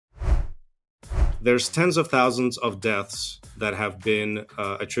there's tens of thousands of deaths that have been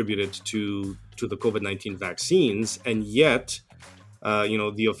attributed to the COVID-19 vaccines, and yet,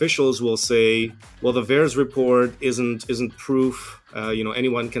 the officials will say, well, the VAERS report isn't proof.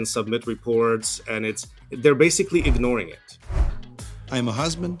 Anyone can submit reports, and they're basically ignoring it. I am a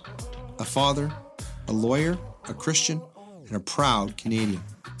husband, a father, a lawyer, a Christian, and a proud Canadian.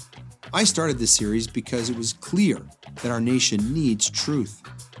 I started this series because it was clear that our nation needs truth.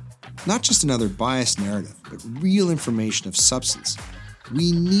 Not just another biased narrative, but real information of substance.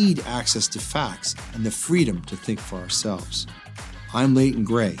 We need access to facts and the freedom to think for ourselves. I'm Leighton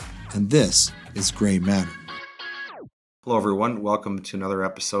Gray, and this is Gray Matter. Hello, everyone. Welcome to another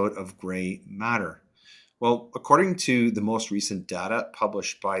episode of Gray Matter. Well, according to the most recent data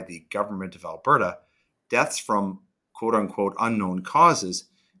published by the Government of Alberta, deaths from quote-unquote unknown causes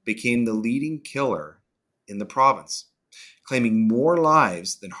became the leading killer in the province, claiming more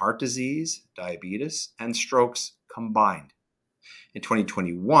lives than heart disease, diabetes, and strokes combined. In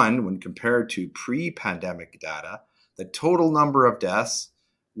 2021, when compared to pre-pandemic data, the total number of deaths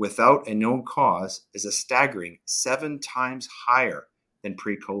without a known cause is a staggering 7 times higher than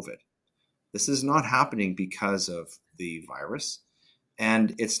pre-COVID. This is not happening because of the virus,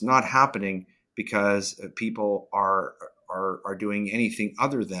 and it's not happening because people are doing anything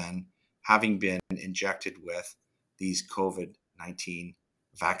other than having been injected with these COVID-19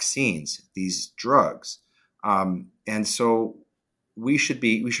 vaccines, these drugs. And so we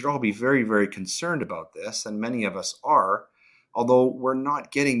should all be very, very concerned about this, and many of us are, although we're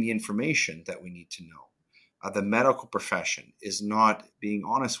not getting the information that we need to know. The medical profession is not being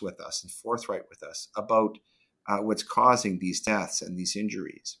honest with us and forthright with us about what's causing these deaths and these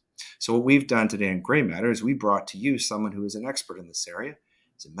injuries. So what we've done today in Gray Matter is we brought to you someone who is an expert in this area.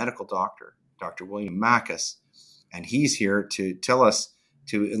 He's a medical doctor, Dr. William Makis, and he's here to tell us,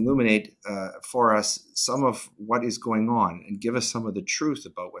 to illuminate for us some of what is going on and give us some of the truth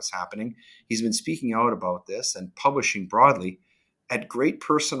about what's happening. He's been speaking out about this and publishing broadly at great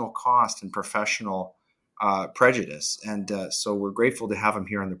personal cost and professional prejudice. And so we're grateful to have him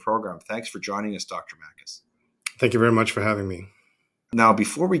here on the program. Thanks for joining us, Dr. Makis. Thank you very much for having me. Now,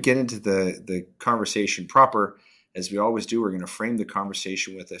 before we get into the conversation proper, as we always do, we're going to frame the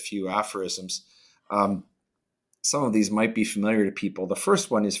conversation with a few aphorisms. Some of these might be familiar to people. The first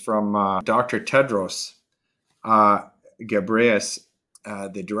one is from Dr. Tedros Ghebreyesus,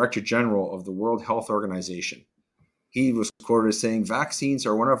 the Director General of the World Health Organization. He was quoted as saying, "Vaccines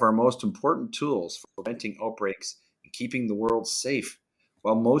are one of our most important tools for preventing outbreaks and keeping the world safe.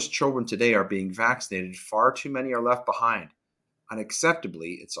 While most children today are being vaccinated, far too many are left behind.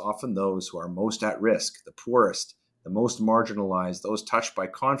 Unacceptably, it's often those who are most at risk, the poorest, the most marginalized, those touched by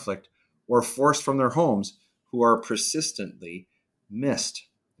conflict or forced from their homes, who are persistently missed."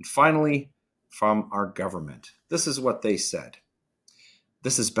 And finally, from our government. This is what they said.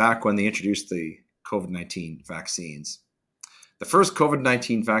 This is back when they introduced the COVID-19 vaccines. "The first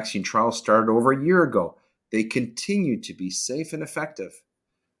COVID-19 vaccine trial started over a year ago. They continue to be safe and effective.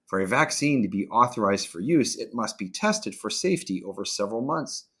 For a vaccine to be authorized for use, it must be tested for safety over several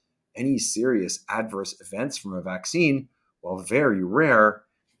months. Any serious adverse events from a vaccine, while very rare,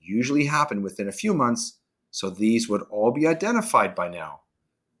 usually happen within a few months, so these would all be identified by now.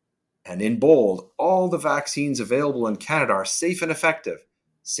 And in bold, all the vaccines available in Canada are safe and effective.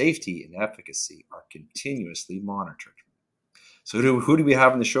 Safety and efficacy are continuously monitored." So who do we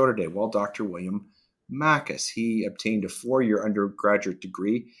have on the show today? Well, Dr. William Makis. He obtained a 4-year undergraduate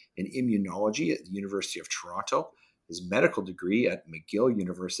degree in immunology at the University of Toronto, his medical degree at McGill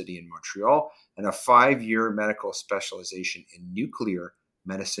University in Montreal, and a 5-year medical specialization in nuclear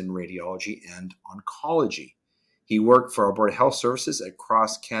medicine, radiology, and oncology. He worked for Alberta Health Services at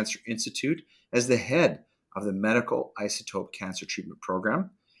Cross Cancer Institute as the head of the Medical Isotope Cancer Treatment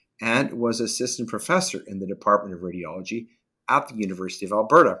Program and was assistant professor in the Department of Radiology at the University of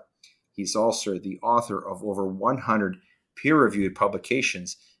Alberta. He's also the author of over 100 peer-reviewed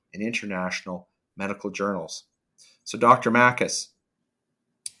publications in international medical journals. So, Dr. Makis,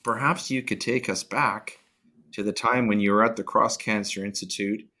 perhaps you could take us back to the time when you were at the Cross Cancer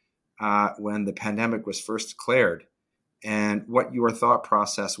Institute when the pandemic was first declared, and what your thought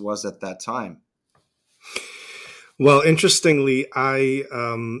process was at that time. Well, interestingly,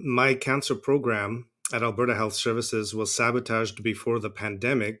 my cancer program at Alberta Health Services was sabotaged before the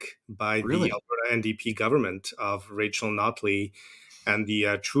pandemic by Really? the Alberta NDP government of Rachel Notley and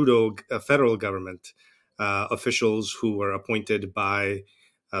the Trudeau federal government officials who were appointed by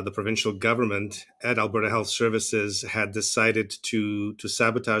the provincial government at Alberta Health Services had decided to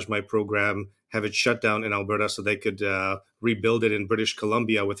sabotage my program, have it shut down in Alberta so they could rebuild it in British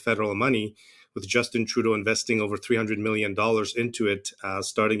Columbia with federal money, with Justin Trudeau investing over $300 million into it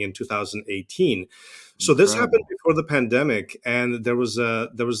starting in 2018. So this happened Incredible. before the pandemic, and there was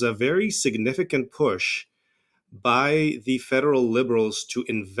a very significant push by the federal Liberals to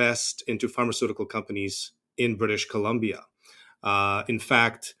invest into pharmaceutical companies in British Columbia. In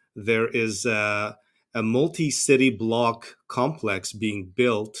fact, there is a multi-city block complex being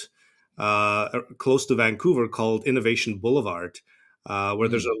built close to Vancouver called Innovation Boulevard, where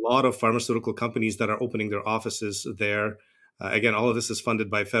there's a lot of pharmaceutical companies that are opening their offices there. Again, all of this is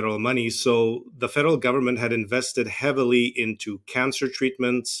funded by federal money. So the federal government had invested heavily into cancer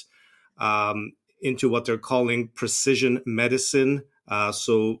treatments, into what they're calling precision medicine.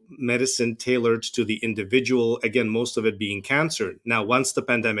 So medicine tailored to the individual, again, most of it being cancer. Now, once the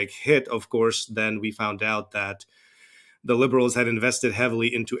pandemic hit, of course, then we found out that the Liberals had invested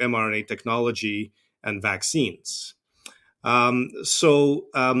heavily into mRNA technology and vaccines.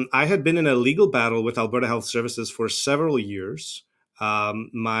 I had been in a legal battle with Alberta Health Services for several years.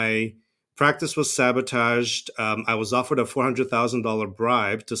 My practice was sabotaged. I was offered a $400,000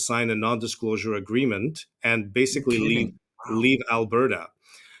 bribe to sign a non-disclosure agreement and basically leave Alberta.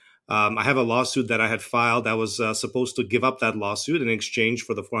 I have a lawsuit that I had filed. I was supposed to give up that lawsuit in exchange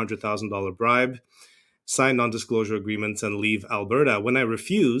for the $400,000 bribe, sign non-disclosure agreements, and leave Alberta. When I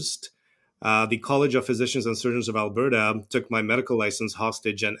refused, the College of Physicians and Surgeons of Alberta took my medical license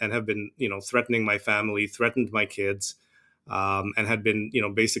hostage and have been, threatening my family, threatened my kids, and had been,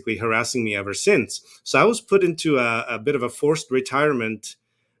 basically harassing me ever since. So I was put into a bit of a forced retirement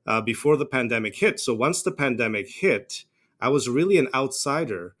before the pandemic hit. So once the pandemic hit, I was really an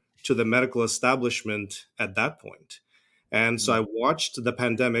outsider to the medical establishment at that point. And so I watched the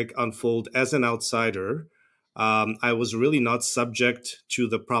pandemic unfold as an outsider. I was really not subject to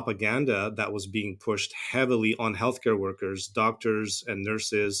the propaganda that was being pushed heavily on healthcare workers, doctors, and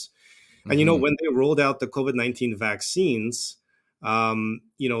nurses. And, when they rolled out the COVID-19 vaccines,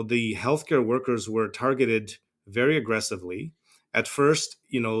 the healthcare workers were targeted very aggressively. At first,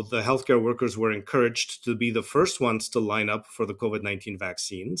 the healthcare workers were encouraged to be the first ones to line up for the COVID-19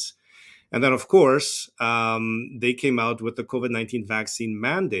 vaccines. And then, of course, they came out with the COVID-19 vaccine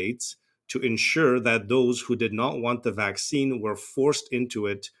mandates to ensure that those who did not want the vaccine were forced into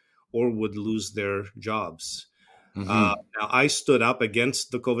it or would lose their jobs. Now, I stood up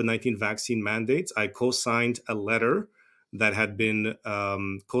against the COVID-19 vaccine mandates. I co-signed a letter that had been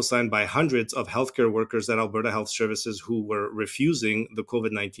co-signed by hundreds of healthcare workers at Alberta Health Services who were refusing the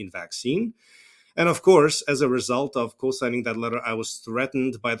COVID-19 vaccine. And of course, as a result of co-signing that letter, I was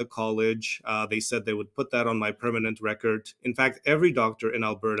threatened by the college. They said they would put that on my permanent record. In fact, every doctor in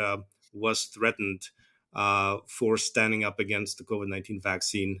Alberta was threatened for standing up against the COVID-19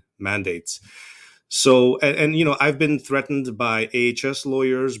 vaccine mandates. So, I've been threatened by AHS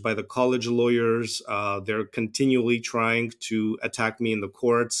lawyers, by the college lawyers. They're continually trying to attack me in the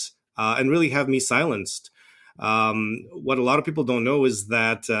courts and really have me silenced. What a lot of people don't know is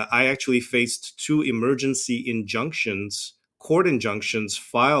that I actually faced 2 emergency injunctions, court injunctions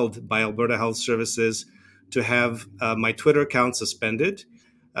filed by Alberta Health Services to have my Twitter account suspended,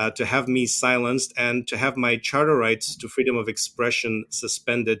 to have me silenced, and to have my charter rights to freedom of expression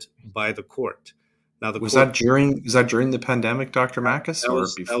suspended by the court. Now, that during the pandemic, Dr. Makis, or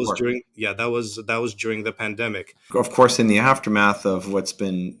before? That was during the pandemic. Of course, in the aftermath of what's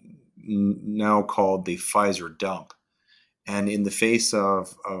been now called the Pfizer dump, and in the face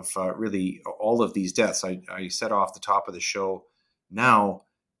of really all of these deaths, I said off the top of the show, now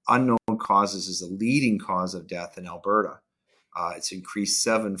unknown causes is the leading cause of death in Alberta. It's increased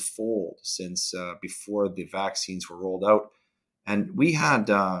 7-fold since before the vaccines were rolled out. And we had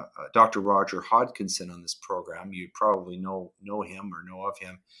Dr. Roger Hodkinson on this program. You probably know him or know of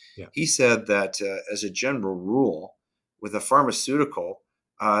him. Yeah. He said that as a general rule, with a pharmaceutical,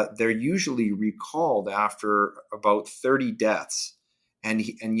 they're usually recalled after about 30 deaths. And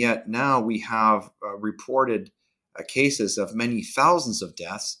yet now we have reported cases of many thousands of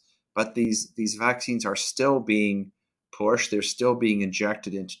deaths, but these vaccines are still being pushed. They're still being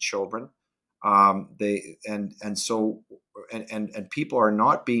injected into children. And people are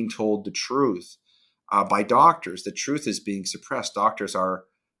not being told the truth by doctors. The truth is being suppressed. Doctors are,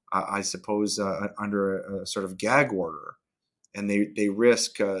 I suppose, under a sort of gag order, and they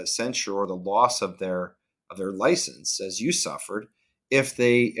risk censure or the loss of their license, as you suffered, if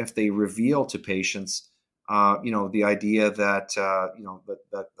they reveal to patients, the idea that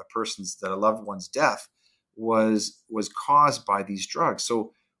that a loved one's death was caused by these drugs.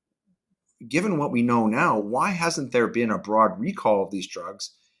 So, given what we know now, why hasn't there been a broad recall of these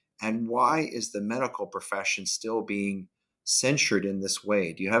drugs? And why is the medical profession still being censured in this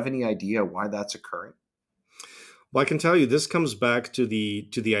way. Do you have any idea why that's occurring? Well, I can tell you this comes back to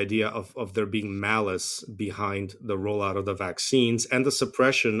the idea of there being malice behind the rollout of the vaccines and the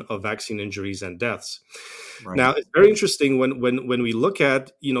suppression of vaccine injuries and deaths. Right. Now, it's very interesting when we look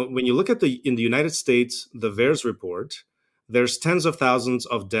at, when you look at in the United States, the VAERS report, there's tens of thousands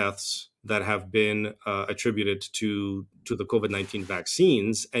of deaths that have been attributed to the COVID-19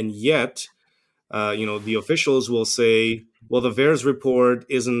 vaccines, and yet the officials will say, well, the VAERS report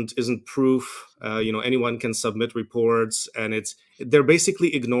isn't proof. Anyone can submit reports, and they're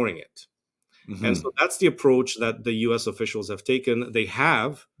basically ignoring it. Mm-hmm. And so that's the approach that the U.S. officials have taken. They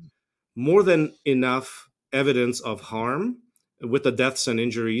have more than enough evidence of harm with the deaths and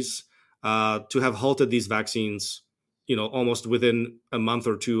injuries to have halted these vaccines, almost within a month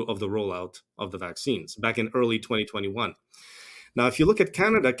or two of the rollout of the vaccines back in early 2021. Now, if you look at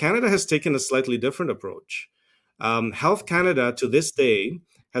Canada, Canada has taken a slightly different approach. Health Canada, to this day,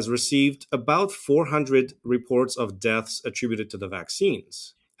 has received about 400 reports of deaths attributed to the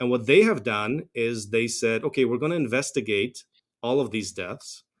vaccines. And what they have done is they said, okay, we're going to investigate all of these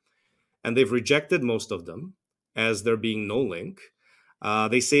deaths. And they've rejected most of them as there being no link.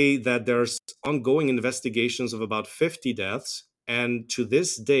 They say that there's ongoing investigations of about 50 deaths. And to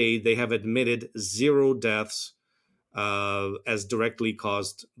this day, they have admitted 0 deaths as directly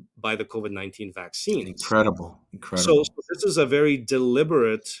caused by the COVID-19 vaccine. Incredible. So this is a very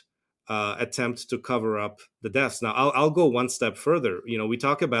deliberate attempt to cover up the deaths. Now, I'll go one step further. We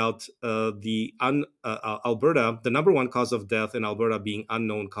talk about Alberta, the number one cause of death in Alberta being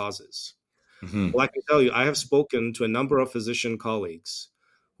unknown causes. Mm-hmm. Well, I can tell you, I have spoken to a number of physician colleagues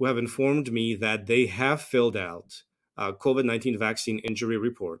who have informed me that they have filled out COVID-19 vaccine injury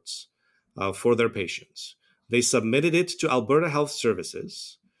reports for their patients. They submitted it to Alberta Health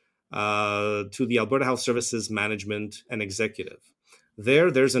Services, to the Alberta Health Services management and executive.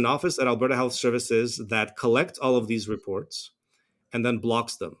 There's an office at Alberta Health Services that collects all of these reports and then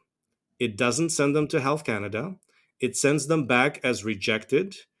blocks them. It doesn't send them to Health Canada. It sends them back as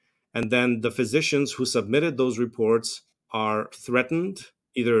rejected. And then the physicians who submitted those reports are threatened,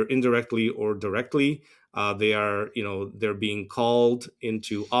 either indirectly or directly. They're being called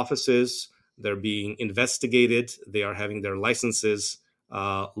into offices. They're being investigated. They are having their licenses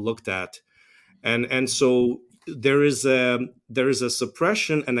looked at. And so there is a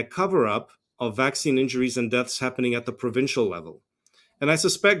suppression and a cover-up of vaccine injuries and deaths happening at the provincial level. And I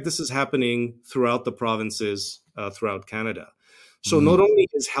suspect this is happening throughout the provinces throughout Canada. So not only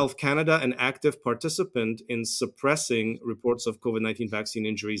is Health Canada an active participant in suppressing reports of COVID-19 vaccine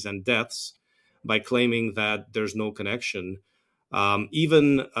injuries and deaths by claiming that there's no connection,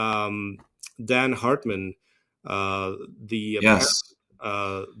 even Dan Hartman, Yes.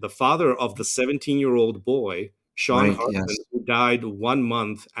 the father of the 17-year-old boy, Sean Right, Hartman, yes. who died 1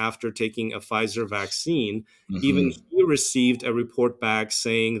 month after taking a Pfizer vaccine, Mm-hmm. even he received a report back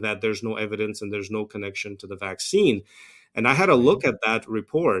saying that there's no evidence and there's no connection to the vaccine. And I had a look at that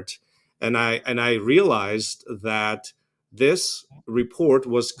report, and I realized that this report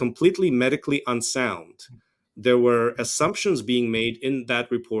was completely medically unsound. There were assumptions being made in that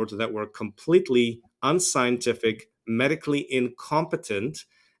report that were completely unscientific, medically incompetent,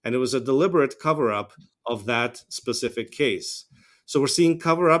 and it was a deliberate cover-up of that specific case. So we're seeing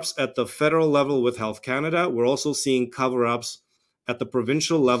cover-ups at the federal level with Health Canada. We're also seeing cover-ups at the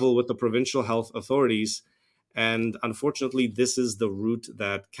provincial level with the provincial health authorities. And unfortunately, this is the route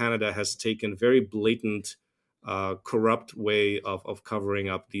that Canada has taken, very blatant, corrupt way of covering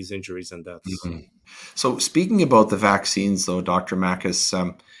up these injuries and deaths. Mm-hmm. So speaking about the vaccines, though, Dr. Makis,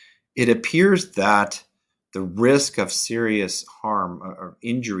 it appears that the risk of serious harm or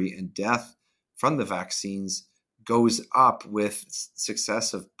injury and death from the vaccines goes up with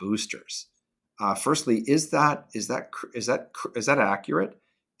successive boosters. Firstly, is that accurate?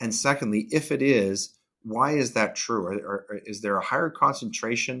 And secondly, if it is, why is that true? Or is there a higher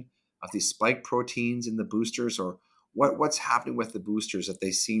concentration of these spike proteins in the boosters, or what's happening with the boosters that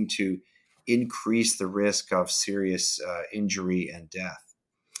they seem to increase the risk of serious injury and death?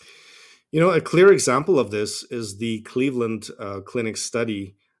 A clear example of this is the Cleveland Clinic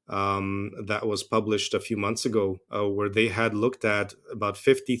study that was published a few months ago, where they had looked at about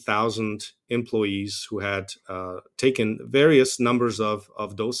 50,000 employees who had taken various numbers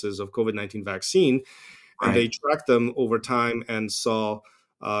of doses of COVID-19 vaccine, and they tracked them over time and saw,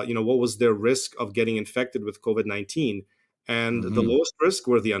 what was their risk of getting infected with COVID-19. And the lowest risk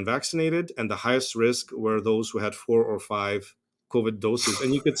were the unvaccinated, and the highest risk were those who had 4 or 5 COVID doses.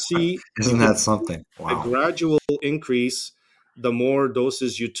 And you could see Isn't that something? Wow. a gradual increase. The more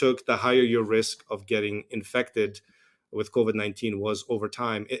doses you took, the higher your risk of getting infected with COVID-19 was over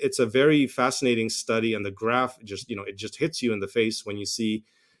time. It's a very fascinating study, and the graph just, it just hits you in the face when you see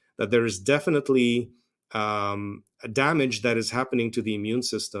that there is definitely a damage that is happening to the immune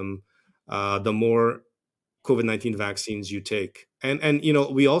system the more COVID-19 vaccines you take. And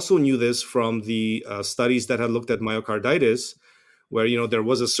we also knew this from the studies that had looked at myocarditis, where there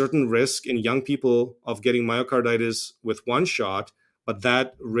was a certain risk in young people of getting myocarditis with one shot, but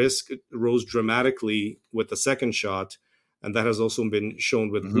that risk rose dramatically with the second shot, and that has also been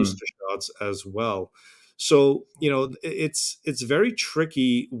shown with booster shots as well. So it's very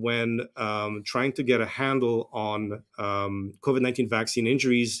tricky when trying to get a handle on COVID-19 vaccine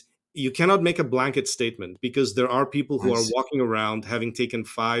injuries. You cannot make a blanket statement because there are people who are walking around having taken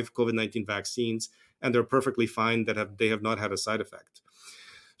 5 COVID-19 vaccines and they're perfectly fine that they have not had a side effect.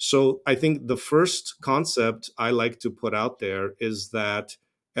 So I think the first concept I like to put out there is that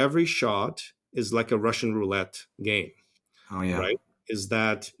every shot is like a Russian roulette game. Oh yeah. Right? Is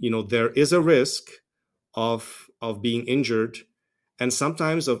that, there is a risk of being injured and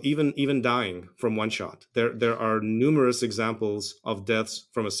sometimes of even dying from one shot. There are numerous examples of deaths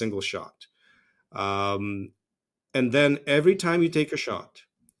from a single shot. And then every time you take a shot,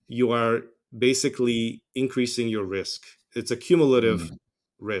 you are basically increasing your risk. It's a cumulative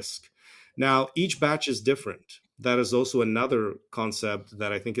risk. Now, each batch is different. That is also another concept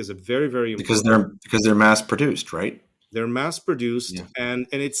that I think is a very, very important. Because they're mass produced, right? They're mass produced, Yeah. and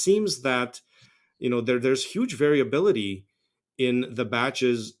it seems that there's huge variability in the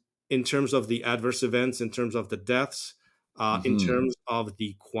batches in terms of the adverse events, in terms of the deaths, in terms of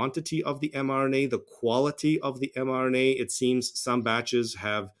the quantity of the mRNA, the quality of the mRNA. It seems some batches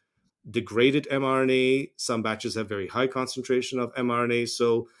have degraded mRNA, some batches have very high concentration of mRNA.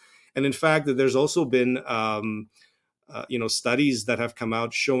 So, and in fact, there's also been studies that have come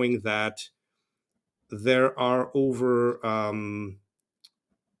out showing that there are over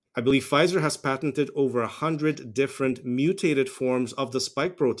I believe Pfizer has patented over 100 different mutated forms of the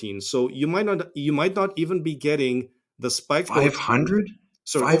spike protein. So you might not even be getting the spike 500? protein.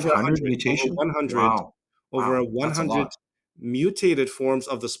 So 500 mutations? over 100, Wow. over That's a 100 lot. mutated forms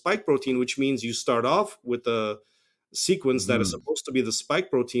of the spike protein, which means you start off with a sequence that is supposed to be the spike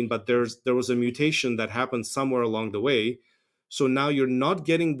protein, but there was a mutation that happened somewhere along the way. So now you're not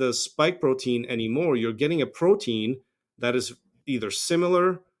getting the spike protein anymore. You're getting a protein that is either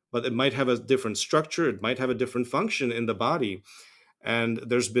similar, but it might have a different structure. It might have a different function in the body. And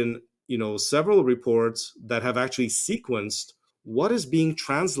there's been, several reports that have actually sequenced what is being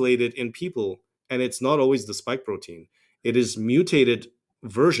translated in people. And it's not always the spike protein. It is mutated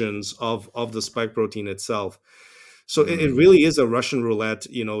versions of the spike protein itself. So it really is a Russian roulette.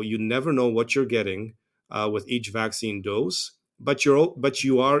 You never know what you're getting with each vaccine dose, but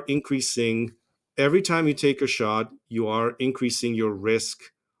you are increasing every time you take a shot. You are increasing your risk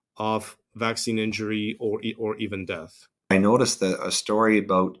of vaccine injury or even death. I noticed that a story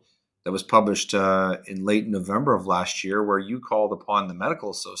that was published in late November of last year, where you called upon the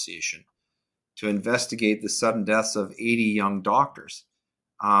Medical Association to investigate the sudden deaths of 80 young doctors.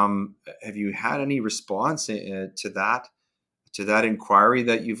 Have you had any response to that inquiry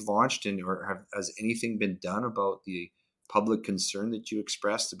that you've launched, or has anything been done about the public concern that you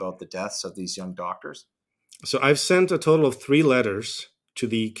expressed about the deaths of these young doctors? So I've sent a total of 3 letters to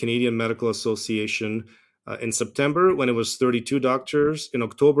the Canadian Medical Association in September when it was 32 doctors, in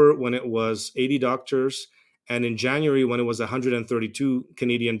October when it was 80 doctors, and in January when it was 132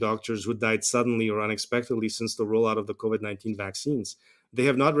 Canadian doctors who died suddenly or unexpectedly since the rollout of the COVID-19 vaccines. They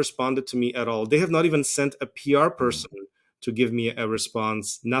have not responded to me at all. They have not even sent a PR person to give me a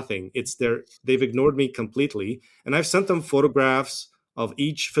response. Nothing. They've ignored me completely. And I've sent them photographs of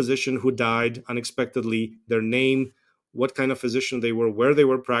each physician who died unexpectedly, their name, what kind of physician they were, where they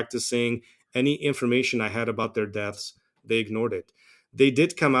were practicing, any information I had about their deaths. They ignored it. They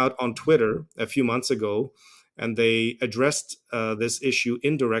did come out on Twitter a few months ago, and they addressed this issue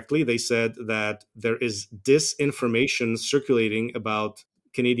indirectly. They said that there is disinformation circulating about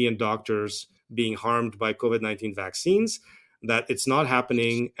Canadian doctors being harmed by COVID-19 vaccines, that it's not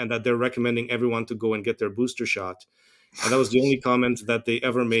happening, and that they're recommending everyone to go and get their booster shot. And that was the only comment that they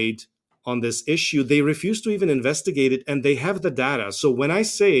ever made on this issue. They refused to even investigate it, and they have the data. So when I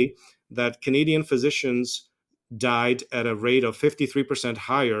say that Canadian physicians died at a rate of 53%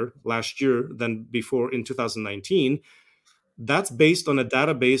 higher last year than before in 2019, that's based on a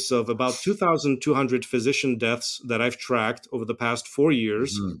database of about 2,200 physician deaths that I've tracked over the past 4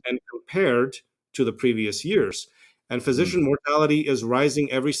 years and compared to the previous years. And physician mortality is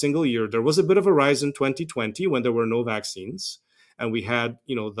rising every single year. There was a bit of a rise in 2020 when there were no vaccines, and we had,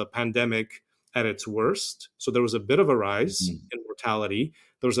 the pandemic at its worst. So there was a bit of a rise Mhm. in mortality.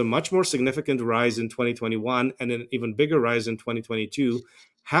 There was a much more significant rise in 2021 and an even bigger rise in 2022.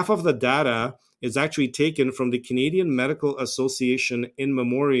 Half of the data is actually taken from the Canadian Medical Association in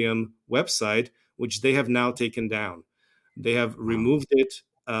memoriam website, which they have now taken down. They have Wow. removed it.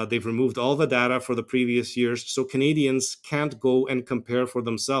 They've removed all the data for the previous years, so Canadians can't go and compare for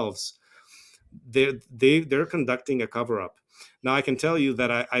themselves. They're conducting a cover up. Now, I can tell you that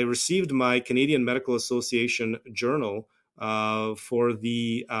I received my Canadian Medical Association journal for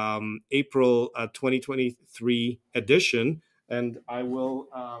the April 2023 edition, and I will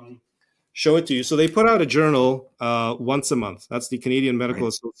show it to you. So they put out a journal once a month. That's the Canadian Medical Right.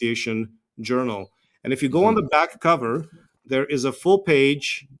 Association journal. And if you go on the Mhm. back cover, there is a full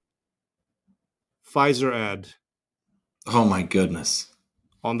page Pfizer ad Oh my goodness.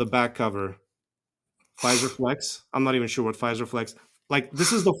 on the back cover. Pfizer Flex. I'm not even sure what Pfizer Flex. Like,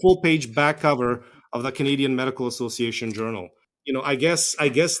 this is the full page back cover of the Canadian Medical Association journal. I guess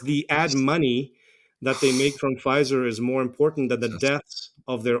the ad money that they make from Pfizer is more important than the Just, deaths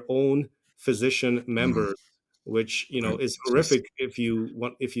of their own physician mm, members, which right. is Just, horrific if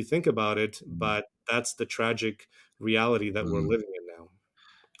you think about it. mm, But that's the tragic reality that we're mm. living in now.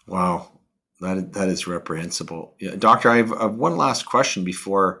 Wow. That is reprehensible. Yeah, Doctor, I have one last question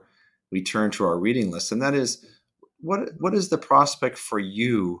before we turn to our reading list, and that is, what is the prospect for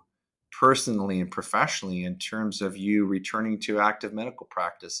you personally and professionally in terms of you returning to active medical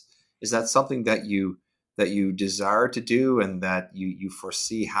practice? Is that something that you desire to do and that you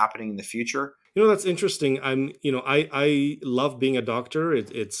foresee happening in the future? That's interesting. I love being a doctor.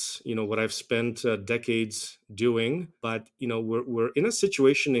 It's what I've spent decades doing. But we're in a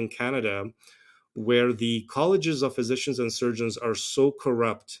situation in Canada where the colleges of physicians and surgeons are so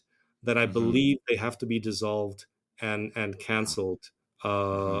corrupt that I Hmm. believe they have to be dissolved and canceled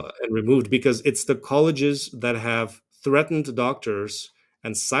Hmm. and removed, because it's the colleges that have threatened doctors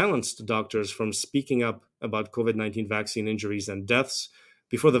and silenced doctors from speaking up about COVID-19 vaccine injuries and deaths.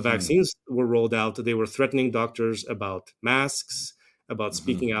 Before the Hmm. vaccines were rolled out, they were threatening doctors about masks, about Hmm.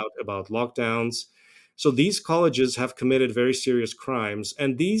 speaking out about lockdowns. So these colleges have committed very serious crimes,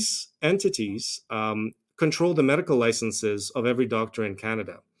 and these entities control the medical licenses of every doctor in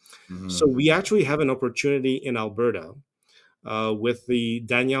Canada. So Hmm. we actually have an opportunity in Alberta with the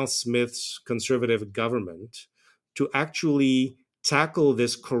Danielle Smith's conservative government to actually tackle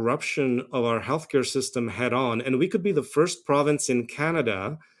this corruption of our healthcare system head on. And we could be the first province in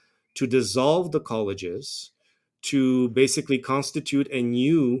Canada to dissolve the colleges, to basically constitute a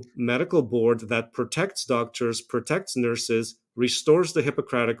new medical board that protects doctors, protects nurses, restores the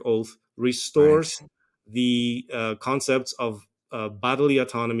Hippocratic Oath, Right. restores the concepts of bodily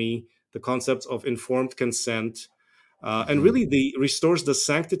autonomy, the concepts of informed consent, and Hmm. really restores the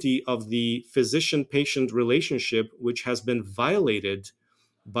sanctity of the physician-patient relationship, which has been violated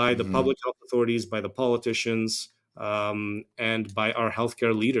by the Hmm. public health authorities, by the politicians, and by our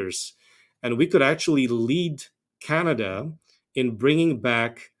healthcare leaders. And we could actually lead Canada in bringing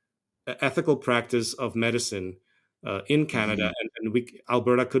back ethical practice of medicine in Canada, Hmm. and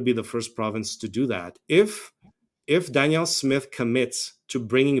Alberta could be the first province to do that if Danielle Smith commits to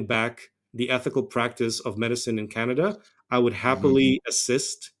bringing back the ethical practice of medicine in Canada. I would Hmm. happily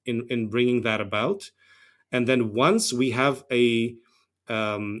assist in bringing that about. And then once we actually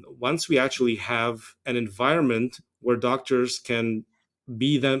have an environment where doctors can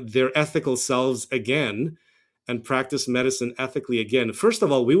be their ethical selves again and practice medicine ethically again, first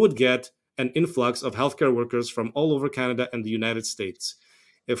of all, we would get an influx of healthcare workers from all over Canada and the United States.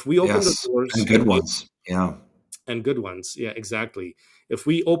 If we open the Yes, and doors good ones. Yeah. and good ones. Yeah, exactly. If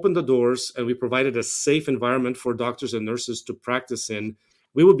we opened the doors and we provided a safe environment for doctors and nurses to practice in,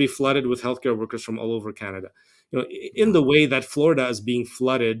 we would be flooded with healthcare workers from all over Canada. In Yeah. the way that Florida is being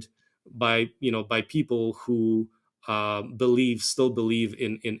flooded by people who still believe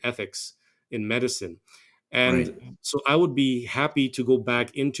in ethics in medicine. Right. And so I would be happy to go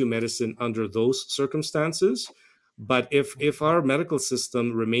back into medicine under those circumstances. But if our medical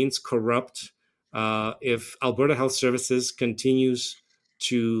system remains corrupt, if Alberta Health Services continues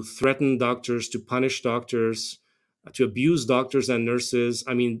to threaten doctors, to punish doctors, to abuse doctors and nurses.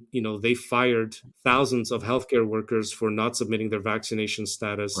 I mean, they fired thousands of healthcare workers for not submitting their vaccination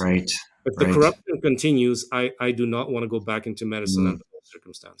status. Right. If the Right. corruption continues, I do not want to go back into medicine Mm. under those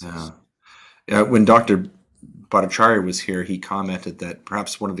circumstances. Yeah. Yeah. When Dr. Bhattacharya was here, he commented that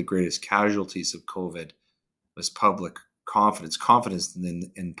perhaps one of the greatest casualties of COVID was public confidence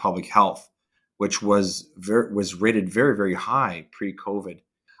in public health, which was rated very, very high pre-COVID.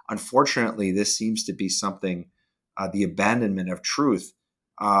 Unfortunately, this seems to be something, the abandonment of truth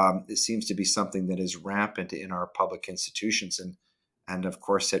It seems to be something that is rampant in our public institutions, and of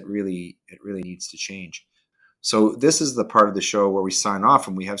course, it really needs to change. So this is the part of the show where we sign off,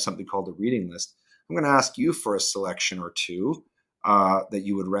 and we have something called a reading list. I'm going to ask you for a selection or two that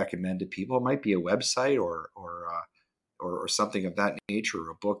you would recommend to people. It might be a website or something of that nature,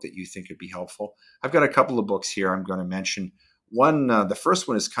 or a book that you think would be helpful. I've got a couple of books here I'm going to mention. One, the first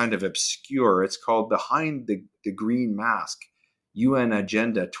one is kind of obscure. It's called Behind the Green Mask, UN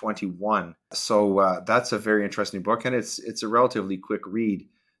Agenda 21. So that's a very interesting book, and it's a relatively quick read.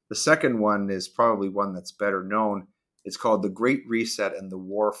 The second one is probably one that's better known. It's called The Great Reset and the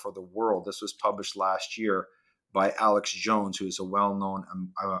War for the World. This was published last year by Alex Jones, who is a well-known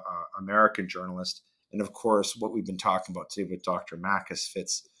American journalist. And of course, what we've been talking about today with Dr. Makis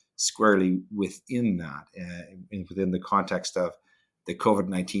fits squarely within that, within the context of the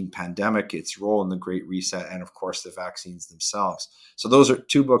COVID-19 pandemic, its role in the Great Reset, and of course, the vaccines themselves. So those are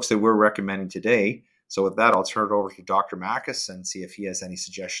two books that we're recommending today. So with that, I'll turn it over to Dr. Makis and see if he has any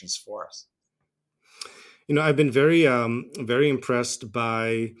suggestions for us. I've been very impressed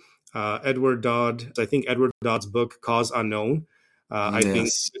by Edward Dodd. I think Edward Dodd's book, Cause Unknown, I think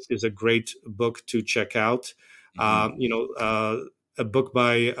is a great book to check out. A book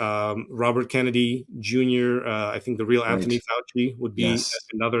by Robert Kennedy Jr., I think The Real Anthony Fauci would be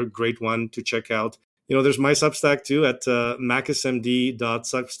another great one to check out. There's my Substack too at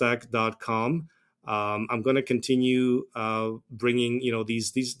makismd.substack.com. I'm going to continue bringing,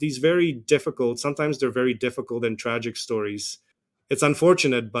 these very difficult, sometimes they're very difficult and tragic stories. It's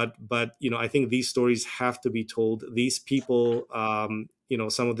unfortunate, but I think these stories have to be told. These people,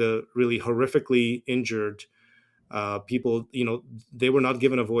 some of the really horrifically injured people, they were not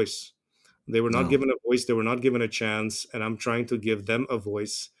given a voice. They were not given a voice. They were not given a chance, and I'm trying to give them a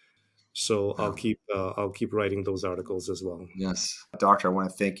voice. So I'll keep writing those articles as well. Yes. Doctor, I want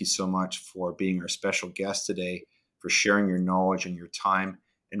to thank you so much for being our special guest today, for sharing your knowledge and your time,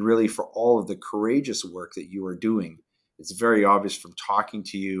 and really for all of the courageous work that you are doing. It's very obvious from talking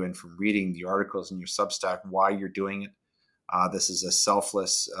to you and from reading the articles in your Substack why you're doing it. This is a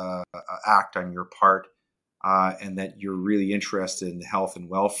selfless act on your part, and that you're really interested in the health and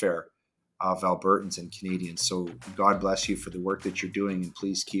welfare of Albertans and Canadians. So God bless you for the work that you're doing, and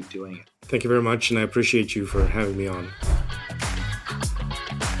please keep doing it. Thank you very much, and I appreciate you for having me on.